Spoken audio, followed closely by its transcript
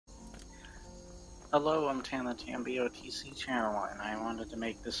Hello, I'm Tan, the TamBoTC channel, and I wanted to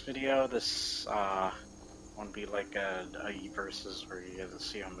make this video. This won't be like a versus where you get to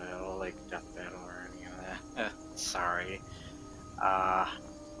see on the like death battle or any of that. Sorry. Uh,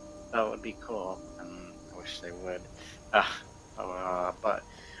 that would be cool, and I wish they would. But I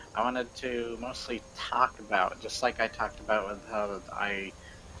wanted to mostly talk about, just like I talked about with how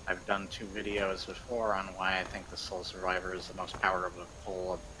I've done 2 videos before on why I think the Soul Survivor is the most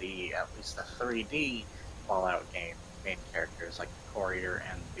powerful of the, at least the 3D Fallout game main characters, like the Courier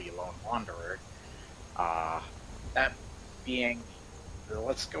and the Lone Wanderer. Uh, that being,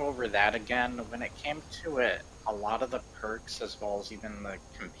 let's go over that again. When it came to it, a lot of the perks, as well as even the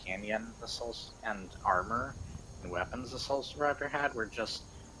companion, the Souls, and armor and weapons the Soul Survivor had, were just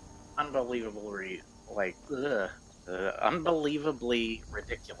unbelievably, unbelievably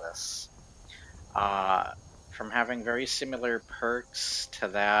ridiculous. From having very similar perks to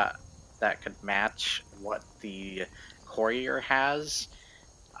that could match what the Courier has,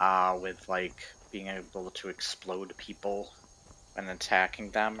 with like being able to explode people when attacking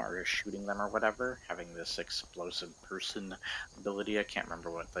them or shooting them or whatever, having this explosive person ability. I can't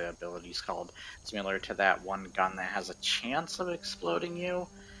remember what the ability's called. Similar to that one gun that has a chance of exploding you.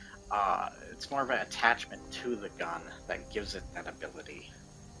 It's more of an attachment to the gun that gives it that ability.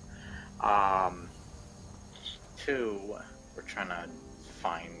 Two, we're trying to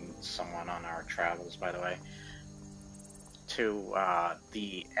find someone on our travels, by the way. To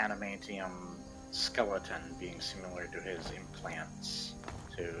the adamantium skeleton being similar to his implants,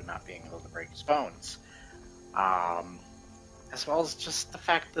 to not being able to break his bones. As well as just the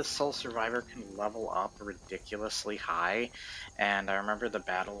fact that Soul Survivor can level up ridiculously high. And I remember the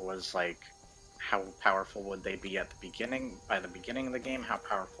battle was like, how powerful would they be at the beginning, by the beginning of the game? How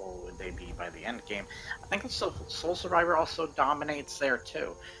powerful would they be by the end game? I think the Soul Survivor also dominates there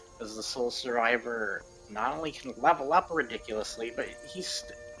too, because the Soul Survivor not only can level up ridiculously, but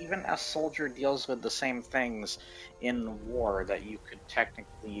even a soldier deals with the same things in war that you could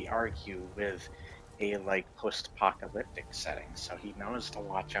technically argue with a like post-apocalyptic setting. So he knows to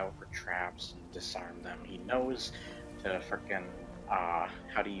watch out for traps and disarm them. He knows to frickin'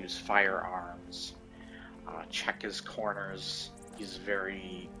 how to use firearms, check his corners. He's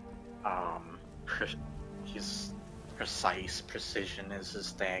very he's precise. Precision is his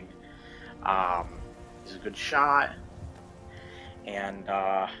thing. He's a good shot, and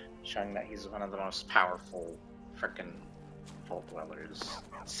showing that he's one of the most powerful frickin' Vault Dwellers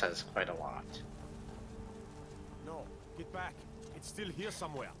says quite a lot. No, get back. It's still here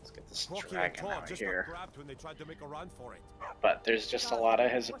somewhere. Let's get this Porky dragon and Todd out just here. got grabbed when they tried to make a run for it. But there's just a lot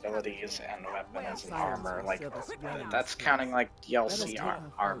of his abilities and weapons and armor, like, that's counting like DLC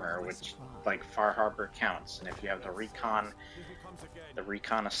armor, which like Far Harbor counts. And if you have the recon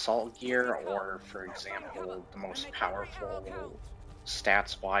assault gear, or for example, the most powerful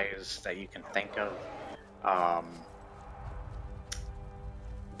stats wise that you can think of,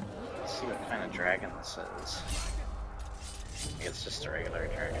 let's see what kind of dragon this is. I think it's just a regular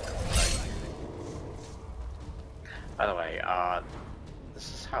dragon. By the way,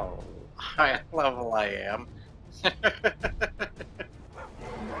 this is how high level I am.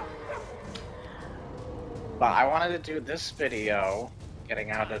 But I wanted to do this video, getting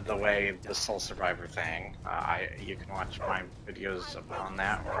out of the way the Soul Survivor thing. You can watch my videos on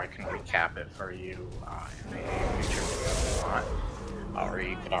that, or I can recap it for you in a future video if you want. Or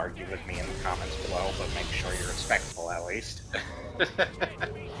you could argue with me in the comments below, but make sure you're respectful at least.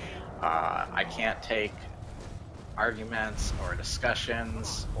 I can't take arguments or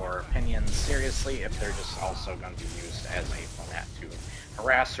discussions or opinions seriously if they're just also going to be used as a format to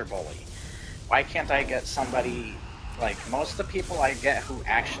harass or bully. Why can't I get somebody, like most of the people I get who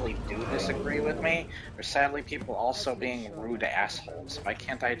actually do disagree with me are sadly people also being rude assholes. Why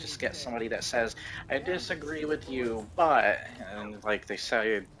can't I just get somebody that says, I disagree with you, but, and like they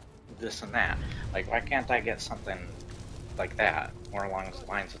say this and that. Like, why can't I get something like that, more along the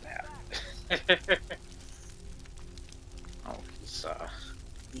lines of that? Oh, he's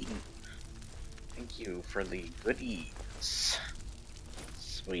eating. Thank you for the goodies.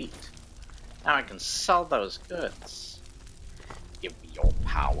 Sweet. Now I can sell those goods. Give me your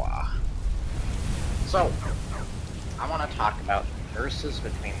power. So, I want to talk about the verses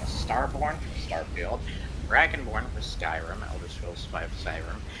between the Starborn from Starfield, Dragonborn for Skyrim, Elder Scrolls V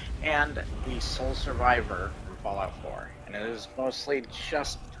Skyrim, and the Soul Survivor from Fallout 4. And it is mostly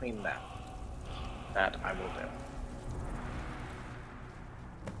just between them that I will do.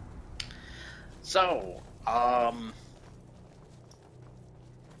 So,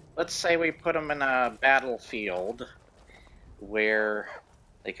 let's say we put them in a battlefield where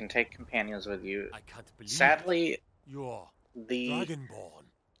They can take companions with you. I can't believe Sadly, you're the Dragonborn.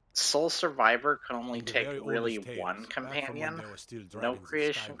 sole survivor can only In the take very really oldest one tales, back from when companion. there were still No dragons in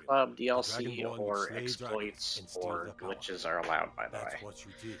Creation Skyrim, Club the DLC Dragonborn would or slay dragons exploits and steal or their power. glitches are allowed, by the That's way. what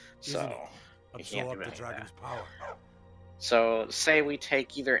you did, isn't it? So, you can't do Absorb the any of that. dragon's power. So, say we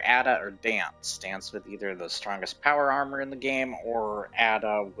take either Ada or Dance. Dance with either the strongest power armor in the game, or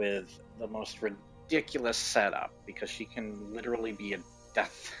Ada with the most ridiculous setup, because she can literally be a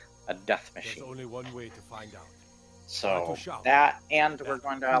death machine. There's only one way to find out. So that, and we're That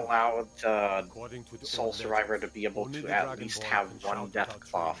going to fool. allow the According to the Sole old Survivor legends, to be able only to the at least Dragonborn have can one shout Death without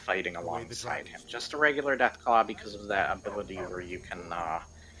Claw training, fighting the way the alongside him. dragons Just a regular Death Claw because of that ability where you can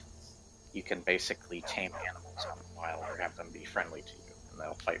basically tame animals out in the wild or have them be friendly to you, and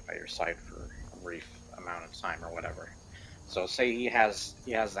they'll fight by your side for a brief amount of time or whatever. So say he has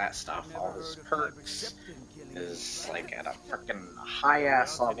that stuff, all his perks is like at a freaking high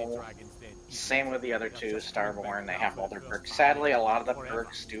ass level. Same with the other two, Starborn, they have all their perks. Sadly, a lot of the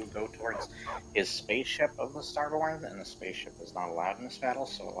perks do go towards his spaceship of the Starborn, and the spaceship is not allowed in this battle,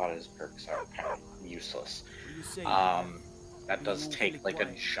 so a lot of his perks are kind of useless. That does take like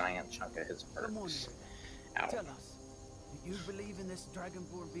a giant chunk of his perks out. Tell us, do you believe in this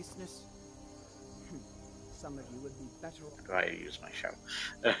Dragonborn business? Some of you would be better off. Go ahead and use my show.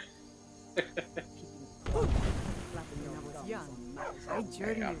 When I was young, I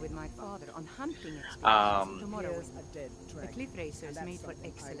journeyed with my father on hunting expeditions. Tomorrow, the cliff racers made for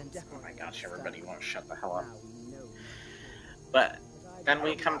excellent sport. Oh my gosh, everybody won't shut the hell up. But then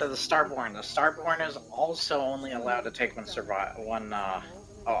we come to the Starborn. The Starborn is also only allowed to take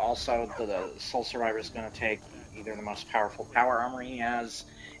also the Sole Survivor is going to take either the most powerful power armor he has,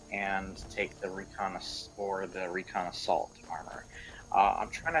 and take the Recon Assault armor. I'm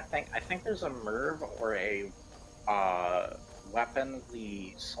trying to think. I think there's a Merv or a weapon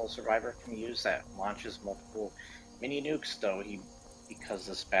the Sole Survivor can use that launches multiple mini nukes, though because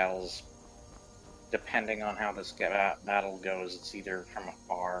this battle's, depending on how this battle goes, it's either from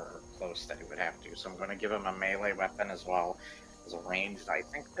afar or close that he would have to. So I'm going to give him a melee weapon as well as a ranged. I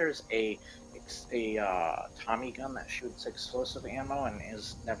think there's a Tommy gun that shoots explosive ammo and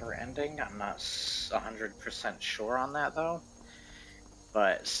is never ending. I'm not 100% sure on that though.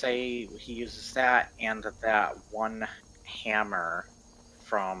 But say he uses that and that one hammer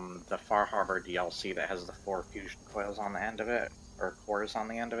from the Far Harbor DLC that has the 4 fusion coils on the end of it, or cores on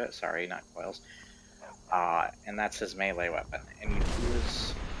the end of it, sorry, not coils. And that's his melee weapon. And you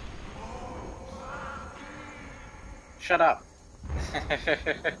use... Shut up!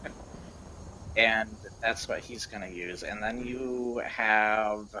 And that's what he's going to use. And then you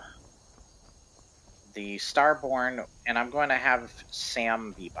have the Starborn, and I'm going to have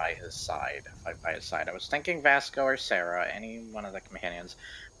Sam be by his side. Fight by his side. I was thinking Vasco or Sarah, any one of the companions,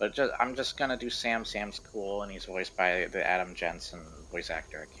 but I'm just going to do Sam. Sam's cool, and he's voiced by the Adam Jensen voice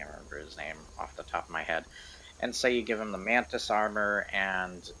actor. I can't remember his name off the top of my head. And say you give him the Mantis armor,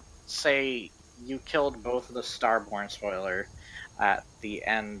 and say you killed both of the Starborn, spoiler, at the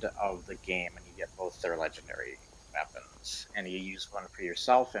end of the game, and you get both their legendary weapons, and you use one for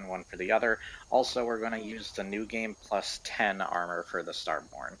yourself and one for the other. Also, we're going to use the new game plus 10 armor for the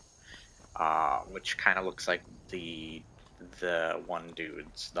Starborn, which kind of looks like the one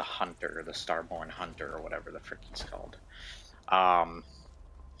dude's, the Hunter, the Starborn Hunter, or whatever the frick he's called. And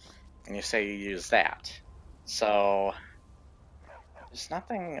you say you use that. So there's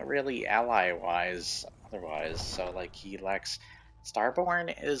nothing really ally-wise otherwise. So like he lacks...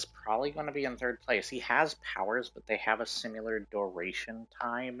 Starborn is probably going to be in 3rd place. He has powers, but they have a similar duration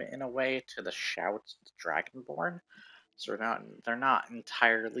time in a way to the Shout's Dragonborn. So they're not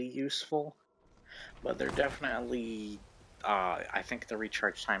entirely useful, but they're definitely... I think the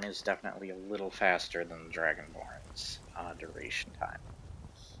recharge time is definitely a little faster than the Dragonborn's duration time.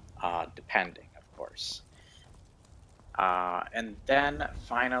 Depending, of course. And then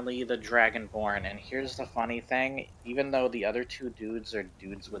finally the Dragonborn, and here's the funny thing, even though the other two dudes are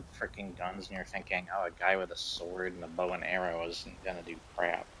dudes with freaking guns and you're thinking, oh, a guy with a sword and a bow and arrow isn't gonna do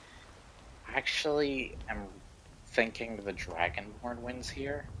crap. Actually, I'm thinking the Dragonborn wins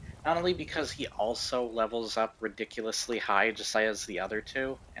here. Not only because he also levels up ridiculously high just as the other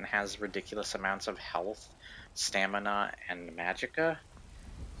two, and has ridiculous amounts of health, stamina, and magicka,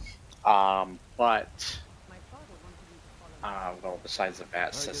 but... well, besides the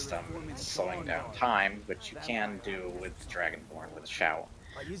bat system and slowing down time, which you can do with Dragonborn with Shout.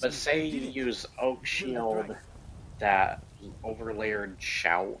 But say you use Oak Shield, that overlayered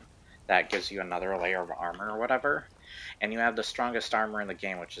Shout, that gives you another layer of armor or whatever, and you have the strongest armor in the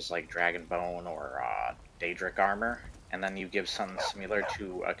game, which is like Dragonbone or Daedric armor, and then you give something similar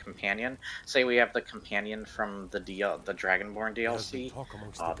to a companion. Say we have the companion from the Dragonborn DLC,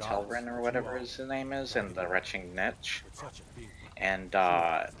 Telrin or whatever his name is, and the Retching Niche, and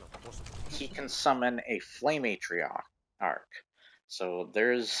he can summon a Flame Matriarch. So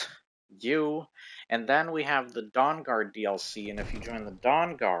there's you, and then we have the Dawn Guard DLC, and if you join the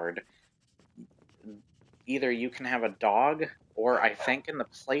Dawn Guard, either you can have a dog, or I think in the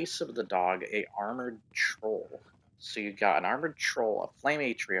place of the dog, a armored troll. So you got an armored troll, a Flame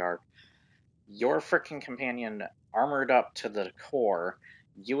Matriarch, your freaking companion armored up to the core.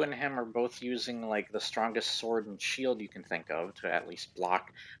 You and him are both using like the strongest sword and shield you can think of to at least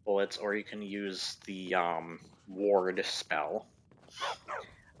block bullets, or you can use the ward spell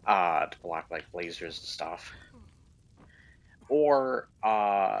to block like lasers and stuff. Or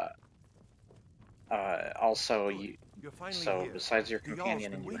also so besides your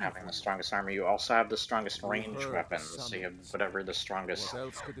companion and you having the strongest armor, you also have the strongest range weapons. So you have whatever the strongest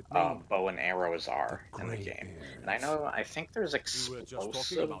bow and arrows are in the game. And I think there's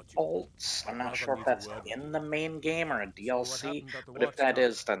explosive bolts. I'm not sure if that's in the main game or a DLC, but if that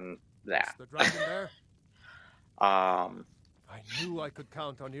is, then that. I knew I could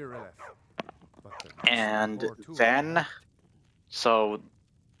count on Irileth. And then, so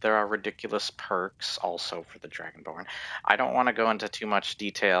there are ridiculous perks also for the Dragonborn. I don't want to go into too much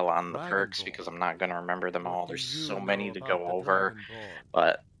detail on the perks because I'm not going to remember them all. There's so many to go over,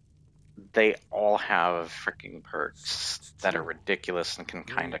 but they all have freaking perks that are ridiculous and can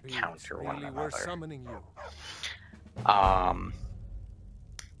kind of counter one another.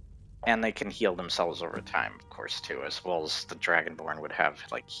 And they can heal themselves over time, of course, too, as well as the Dragonborn would have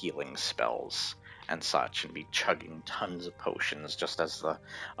like healing spells and such, and be chugging tons of potions, just as the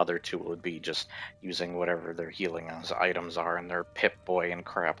other two would be just using whatever their healing items are in their Pip-Boy and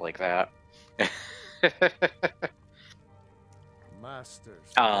crap like that.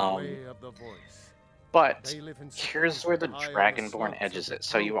 Masters, way of the voice. But here's where the Dragonborn edges it.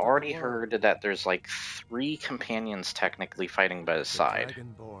 So you already heard that there's like 3 companions technically fighting by his side.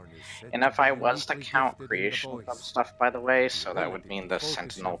 And if I was to count Creation Club stuff, by the way, so that would mean the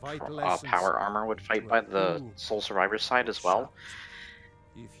Sentinel Power Armor would fight by the Soul Survivor side as well.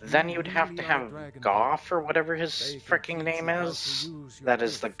 Then you'd have to have Goff, or whatever his freaking name is. That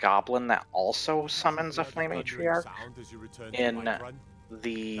is the goblin that also summons a Flame Matriarch in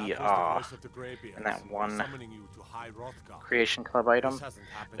the in that one Creation Club item.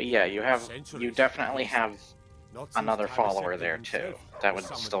 But yeah, you definitely have another follower there too. That would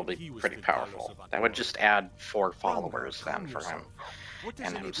still be pretty powerful. That would just add 4 followers then for him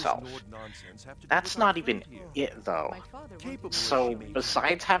and himself. That's not even it though. So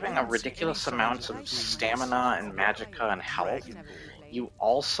besides having a ridiculous amount of stamina and magicka and health, you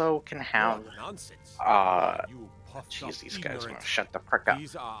also can have jeez, these guys are gonna shut the frick up.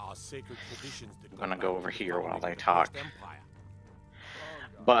 I'm gonna go over here while they talk.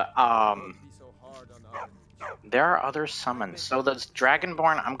 But there are other summons. So the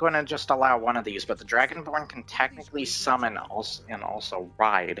Dragonborn, I'm going to just allow one of these, but the Dragonborn can technically summon and also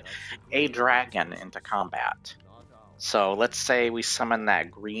ride a dragon into combat. So let's say we summon that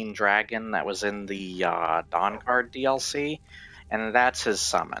green dragon that was in the Dawn Guard DLC, and that's his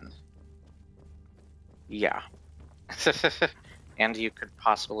summon. Yeah. And you could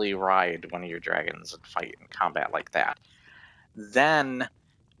possibly ride one of your dragons and fight in combat like that. Then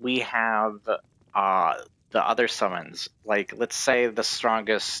we have the other summons, like let's say the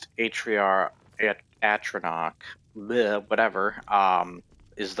strongest Atronach, whatever,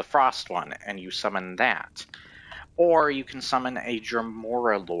 is the Frost one, and you summon that. Or you can summon a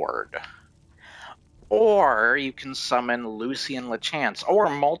Dremora Lord. Or you can summon Lucian LeChance, or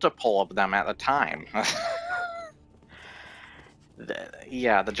multiple of them at a time.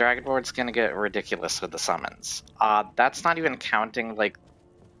 Yeah, the Dragonborn's gonna get ridiculous with the summons. That's not even counting, like,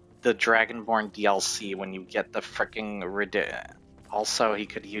 the Dragonborn DLC when you get the fricking Also, he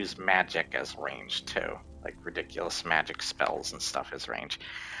could use magic as range, too. Like, ridiculous magic spells and stuff as range.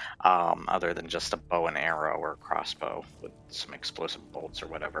 Other than just a bow and arrow or a crossbow with some explosive bolts or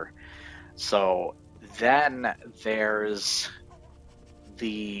whatever. So, then there's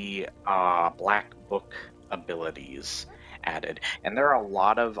the Black Book abilities added, and there are a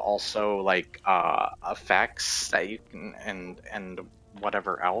lot of also like effects that you can and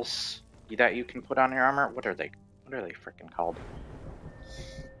whatever else that you can put on your armor. What are they freaking called?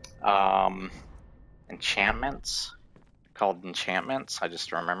 Enchantments. Called enchantments. I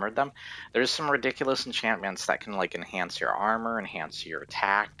just remembered them. There's some ridiculous enchantments that can like enhance your armor, enhance your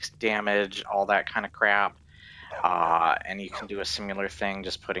attack damage, all that kind of crap. And you can do a similar thing,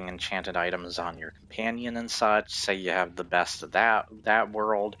 just putting enchanted items on your companion and such. Say you have the best of that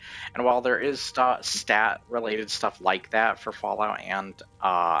world. And while there is stat-related stuff like that for Fallout and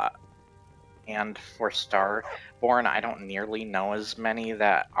for Starborn, I don't nearly know as many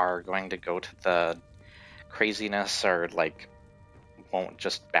that are going to go to the craziness or like won't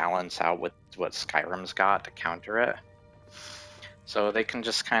just balance out with what Skyrim's got to counter it. So they can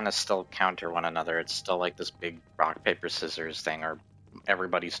just kind of still counter one another. It's still like this big rock, paper, scissors thing, or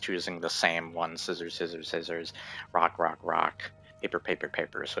everybody's choosing the same one, scissors, scissors, scissors, rock, rock, rock, paper, paper,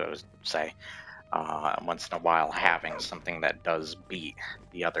 paper, so to say. Once in a while having something that does beat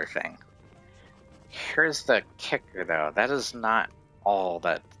the other thing. Here's the kicker, though. That is not all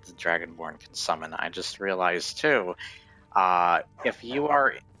that the Dragonborn can summon. I just realized, too, if you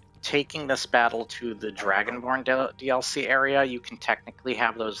are taking this battle to the Dragonborn DLC area, you can technically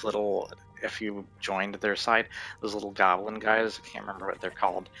have those little, if you joined their side, those little goblin guys, I can't remember what they're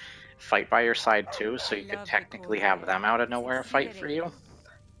called, fight by your side, too, so you could technically have them out of nowhere fight for you.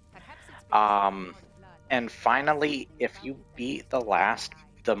 And finally, if you beat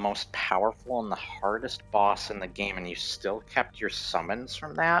the most powerful and the hardest boss in the game and you still kept your summons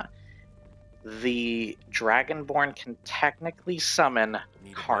from that, the Dragonborn can technically summon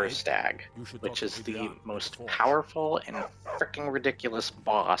Karstag, which is the most powerful and freaking ridiculous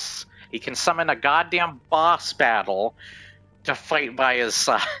boss. He can summon a goddamn boss battle to fight by his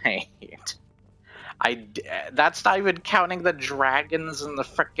side. That's not even counting the dragons and the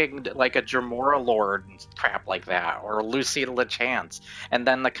fricking, like a Jamora Lord and crap like that, or Lucy LeChance, and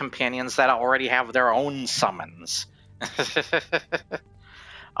then the companions that already have their own summons.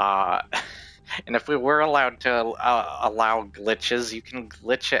 And if we were allowed to allow glitches, you can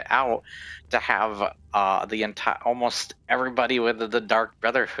glitch it out to have almost everybody with the Dark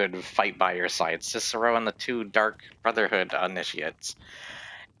Brotherhood fight by your side, Cicero and the 2 Dark Brotherhood initiates.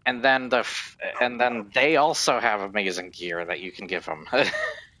 And then they also have amazing gear that you can give them.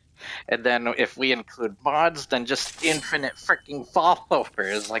 And then if we include mods, then just infinite freaking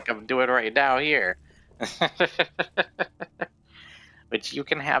followers, like I'm doing right now here. Which you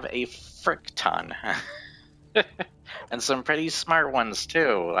can have a frick ton. And some pretty smart ones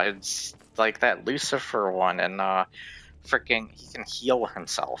too. It's like that Lucifer one, and freaking he can heal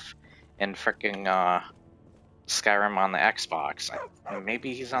himself in freaking Skyrim on the Xbox.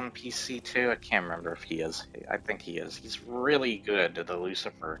 Maybe he's on PC too. I can't remember if he is. I think he is. He's really good at the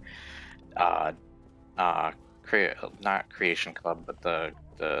Lucifer, not Creation Club, but the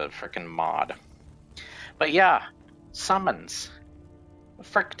freaking mod. But yeah, summons. A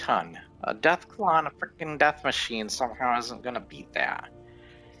frick ton. A Death Claw and a freaking Death Machine somehow isn't gonna beat that.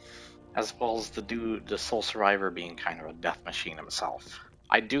 As well as the Soul Survivor being kind of a Death Machine himself.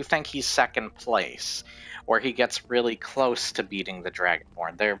 I do think he's second place, where he gets really close to beating the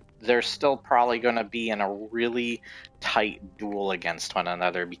Dragonborn. They're still probably going to be in a really tight duel against one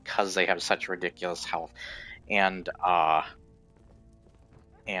another because they have such ridiculous health and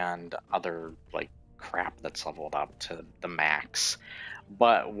other like crap that's leveled up to the max.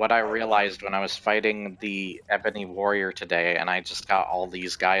 But what I realized when I was fighting the Ebony Warrior today, and I just got all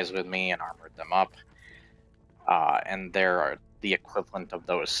these guys with me and armored them up, and they're the equivalent of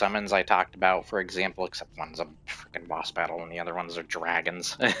those summons I talked about, for example, except one's a freaking boss battle and the other ones are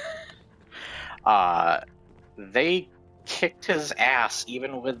dragons. They kicked his ass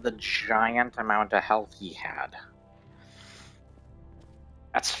even with the giant amount of health he had.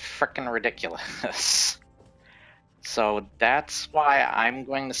 That's freaking ridiculous. So that's why I'm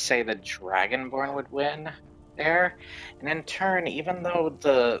going to say the Dragonborn would win there. And in turn, even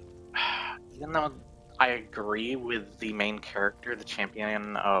though I agree with the main character, the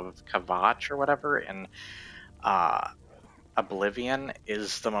champion of Kavach or whatever, and Oblivion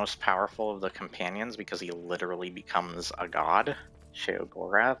is the most powerful of the companions because he literally becomes a god,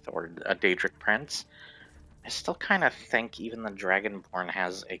 Sheogorath, or a Daedric Prince. I still kind of think even the Dragonborn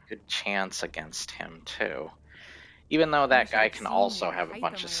has a good chance against him, too. Even though that guy can also have a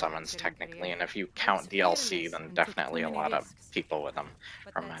bunch of summons, technically, and if you count DLC, then definitely a lot of people with him.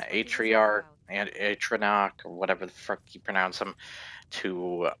 From Atriarch, Atronach, or whatever the frick you pronounce him,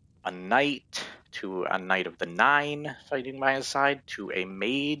 to a Knight of the Nine fighting by his side, to a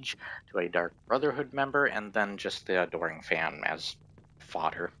Mage, to a Dark Brotherhood member, and then just the Adoring Fan as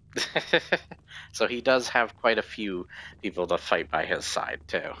fodder. So he does have quite a few people to fight by his side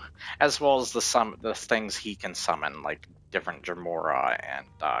too, as well as the things he can summon, like different Jamora and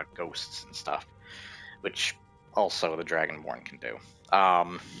ghosts and stuff, which also the Dragonborn can do.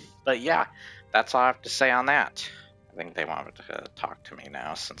 But yeah, that's all I have to say on that. I think they wanted to talk to me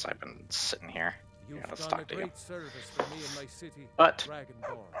now since I've been sitting here. You've let's done talk a to you. great service for me and my city, But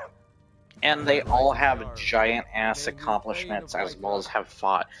Dragonborn. and they all have giant ass accomplishments as well as have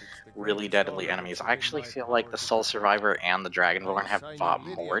fought really deadly enemies. I actually feel like the Soul Survivor and the Dragonborn have fought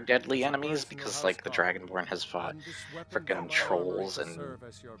more deadly enemies because like the Dragonborn has fought freaking trolls and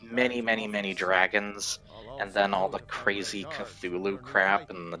many dragons, and then all the crazy Cthulhu crap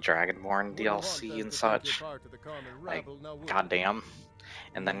in the Dragonborn DLC and such. Like, goddamn.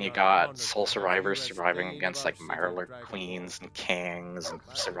 And then you got Soul Survivors surviving against like Mirror Queens and Kings, and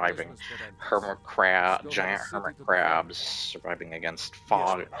surviving giant hermit crabs, surviving against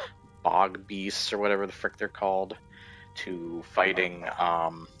bog beasts or whatever the frick they're called, to fighting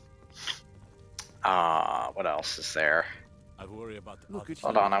what else is there?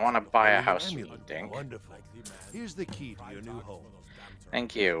 Hold on, I want to buy a house from you, Dink. Wonderful. Here's the key to your new home.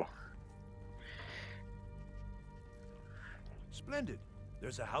 Thank you. Splendid.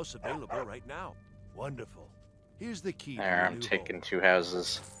 There's a house available right now. Wonderful. Here's the key. There, I'm taking 2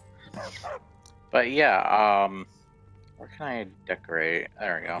 houses. But yeah, where can I decorate?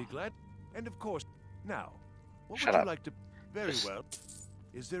 There we go. Be glad. And of course, now, what Shut would up. you like to? Very well.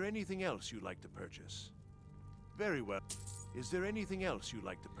 Is there anything else you'd like to purchase? Very well. Is there anything else you'd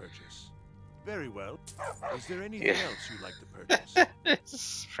like to purchase? Very well. Is there anything else you'd like to purchase?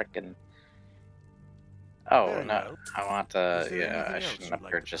 It's freaking. Oh, Very no, well. I want to, Is there yeah, I anything else shouldn't you'd have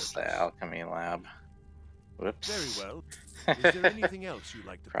like to purchased the purchase? alchemy lab. Whoops. Very well. Is there anything else you'd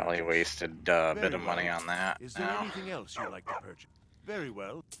like to Probably purchase? wasted a bit Very of money well. on that. Is there No. anything else you'd like to purchase? Very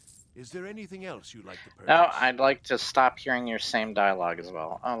well. Is there anything else you'd like to purchase? No, I'd like to stop hearing your same dialogue as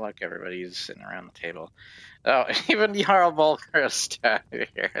well. Oh, look, everybody's sitting around the table. Oh, even Jarl Volker's down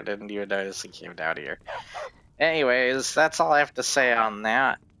here. I didn't even notice he came down here. Anyways, that's all I have to say on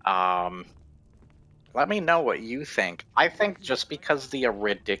that. Let me know what you think. I think just because the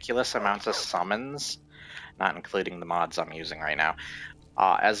ridiculous amounts of summons, not including the mods I'm using right now,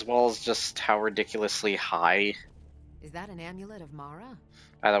 as well as just how ridiculously high. Is that an amulet of Mara?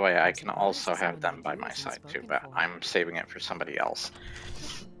 By the way, I can also have them by my side too, but I'm saving it for somebody else.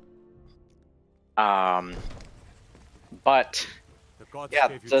 But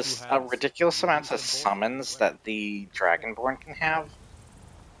yeah, just ridiculous amounts of summons that the Dragonborn can have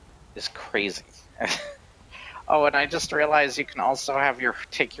is crazy. Oh, and I just realized you can also have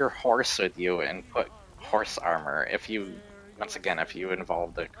take your horse with you and put horse armor if you, once again, if you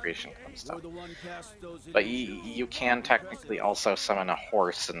involve the creation club stuff. But you can technically also summon a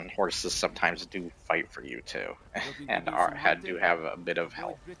horse, and horses sometimes do fight for you too, and do have a bit of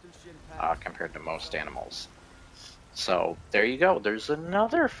health compared to most animals. So there you go. There's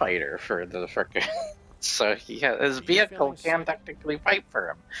another fighter for the frickin'. So his vehicle can technically fight for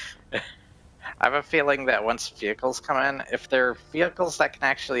him. I have a feeling that once vehicles come in, if they're vehicles that can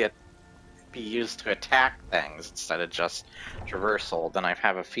actually be used to attack things instead of just traversal, then I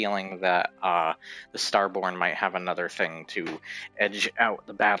have a feeling that the Starborn might have another thing to edge out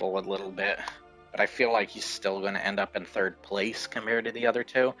the battle a little bit. But I feel like he's still going to end up in 3rd place compared to the other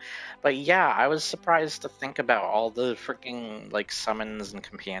two. But yeah, I was surprised to think about all the freaking like summons and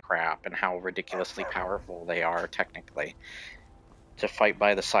companion crap and how ridiculously powerful they are technically to fight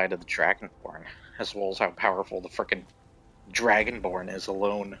by the side of the Dragonborn, as well as how powerful the freaking Dragonborn is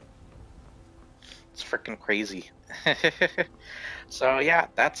alone. It's freaking crazy. So yeah,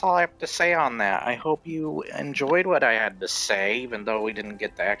 that's all I have to say on that. I hope you enjoyed what I had to say, even though we didn't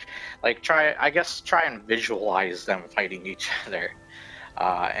get to try and visualize them fighting each other.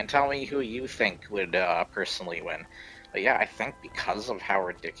 And tell me who you think would personally win. But yeah, I think because of how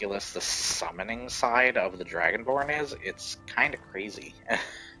ridiculous the summoning side of the Dragonborn is, it's kind of crazy.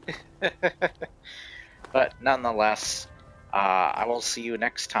 But nonetheless, I will see you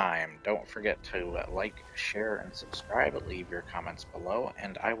next time. Don't forget to like, share, and subscribe. Leave your comments below,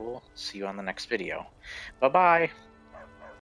 and I will see you on the next video. Bye-bye!